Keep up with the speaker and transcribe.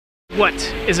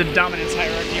What is a dominance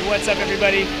hierarchy? What's up,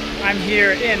 everybody? I'm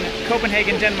here in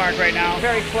Copenhagen, Denmark right now,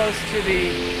 very close to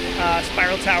the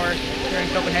Spiral Tower here in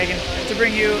Copenhagen, to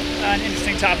bring you an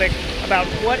interesting topic about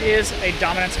what is a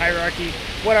dominance hierarchy,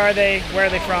 what are they, where are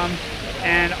they from,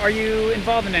 and are you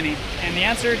involved in any? And the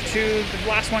answer to the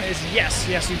last one is yes,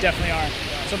 yes you definitely are.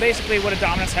 So basically what a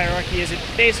dominance hierarchy is, it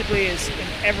basically is in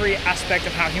every aspect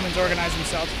of how humans organize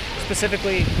themselves,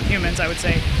 specifically humans I would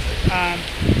say.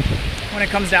 When it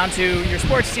comes down to your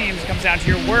sports teams, it comes down to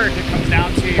your work, it comes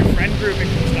down to your friend group, it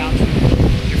comes down to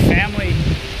your family.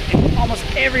 In almost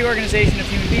every organization of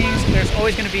human beings, there's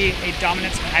always going to be a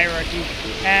dominance hierarchy.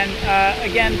 And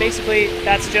again, basically,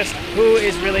 that's just who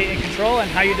is really in control,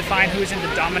 and how you define who's in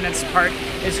the dominance part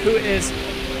is who is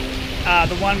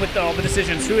the one with all the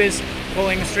decisions, who is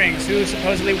pulling the strings, who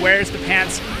supposedly wears the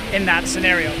pants in that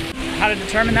scenario. How to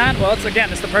determine that? Well, it's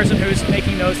the person who's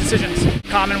making those decisions.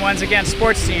 Common ones, again,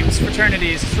 sports teams,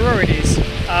 fraternities, sororities,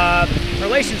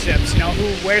 relationships,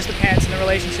 who wears the pants in the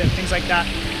relationship, things like that.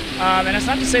 And it's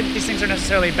not to say that these things are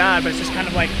necessarily bad, but it's just kind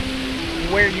of like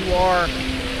where you are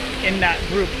in that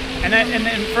group. And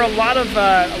then for a lot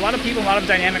of people, a lot of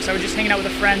dynamics. I was just hanging out with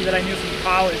a friend that I knew from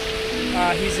college.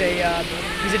 He's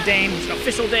a Dane, he's an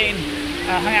official Dane.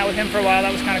 Hung out with him for a while.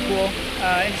 That was kind of cool.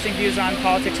 Interesting views on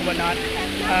politics and whatnot.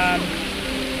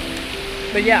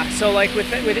 But yeah, so like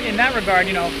in that regard,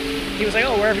 he was like,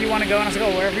 oh, wherever you want to go, and I was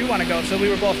like, oh, wherever you want to go. So we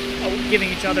were both giving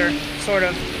each other sort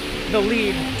of the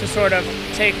lead to sort of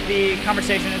take the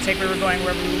conversation and take where we're going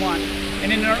wherever we want.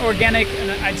 And in an organic,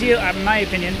 in my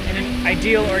opinion, in an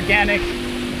ideal organic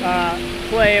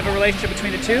play of a relationship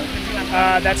between the two,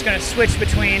 that's going to switch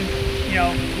between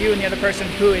you and the other person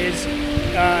who is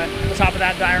the top of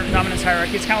that dominance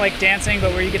hierarchy. It's kind of like dancing,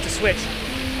 but where you get to switch.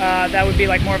 That would be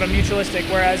like more of a mutualistic,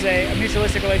 whereas a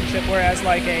mutualistic relationship, whereas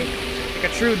like a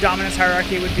true dominance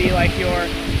hierarchy would be like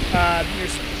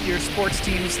your sports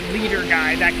team's leader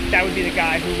guy. That would be the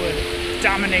guy who would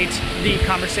dominate the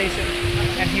conversation,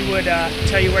 and he would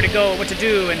tell you where to go, what to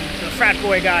do. And the frat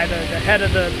boy guy, the head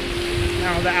of the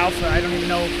alpha. I don't even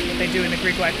know what they do in the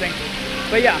Greek life thing,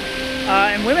 but yeah.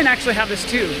 And women actually have this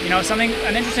too.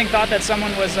 An interesting thought that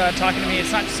someone was talking to me.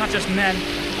 It's not just men.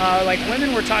 Like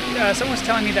women were talking. Someone was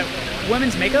telling me that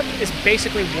women's makeup is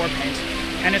basically war paint,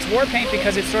 and it's war paint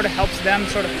because it sort of helps them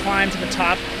sort of climb to the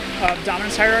top of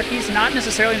dominance hierarchies. Not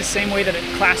necessarily in the same way that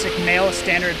a classic male,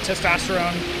 standard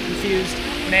testosterone infused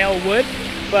male would,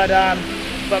 but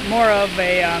more of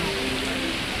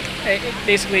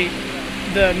basically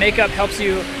the makeup helps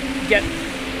you get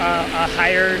a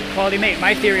higher quality mate.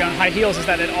 My theory on high heels is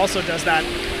that it also does that,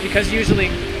 because usually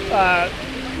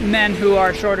men who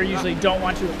are shorter usually don't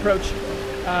want to approach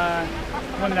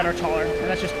women that are taller, and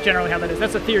that's just generally how that is.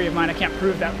 That's a theory of mine. I can't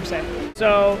prove that per se.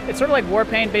 So it's sort of like war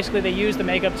paint. Basically, they use the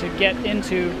makeup to get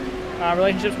into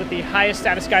relationships with the highest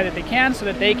status guy that they can, so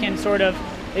that they can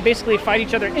they basically fight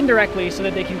each other indirectly, so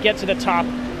that they can get to the top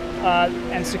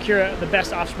and secure the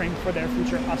best offspring for their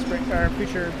future offspring, or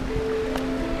future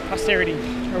posterity,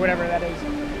 or whatever that is,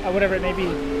 whatever it may be.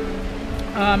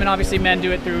 And obviously men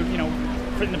do it through,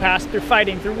 in the past, through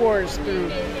fighting, through wars,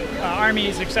 through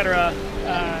armies, etc.,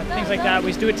 things like that.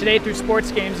 We do it today through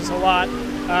sports games. It's a lot.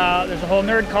 There's a whole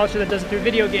nerd culture that does it through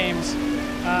video games.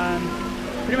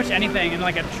 Pretty much anything. And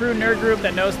like a true nerd group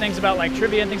that knows things about like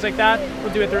trivia and things like that,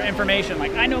 will do it through information.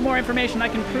 Like, I know more information, I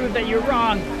can prove that you're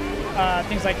wrong.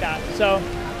 Things like that. So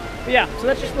yeah, so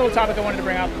that's just a little topic I wanted to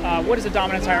bring up. What is a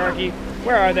dominance hierarchy?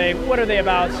 Where are they? What are they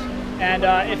about? And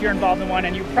if you're involved in one,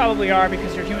 and you probably are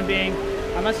because you're a human being,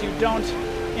 unless you don't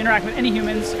interact with any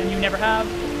humans and you never have,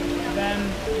 then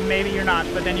maybe you're not,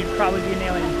 but then you'd probably be an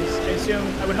alien.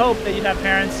 I would hope that you'd have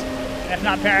parents, and if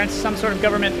not parents, some sort of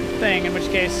government thing, in which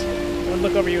case it would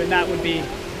look over you, and that would be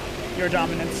your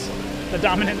dominance, the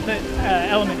dominant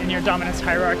element in your dominance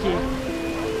hierarchy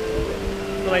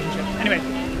relationship. Anyway,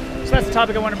 so that's the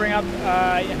topic I want to bring up.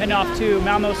 Heading off to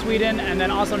Malmo, Sweden, and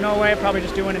then also Norway. Probably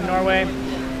just do one in Norway.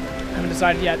 Haven't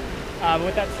decided yet. But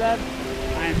with that said,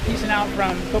 I am peacing out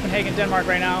from Copenhagen, Denmark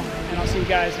right now, and I'll see you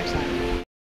guys next time.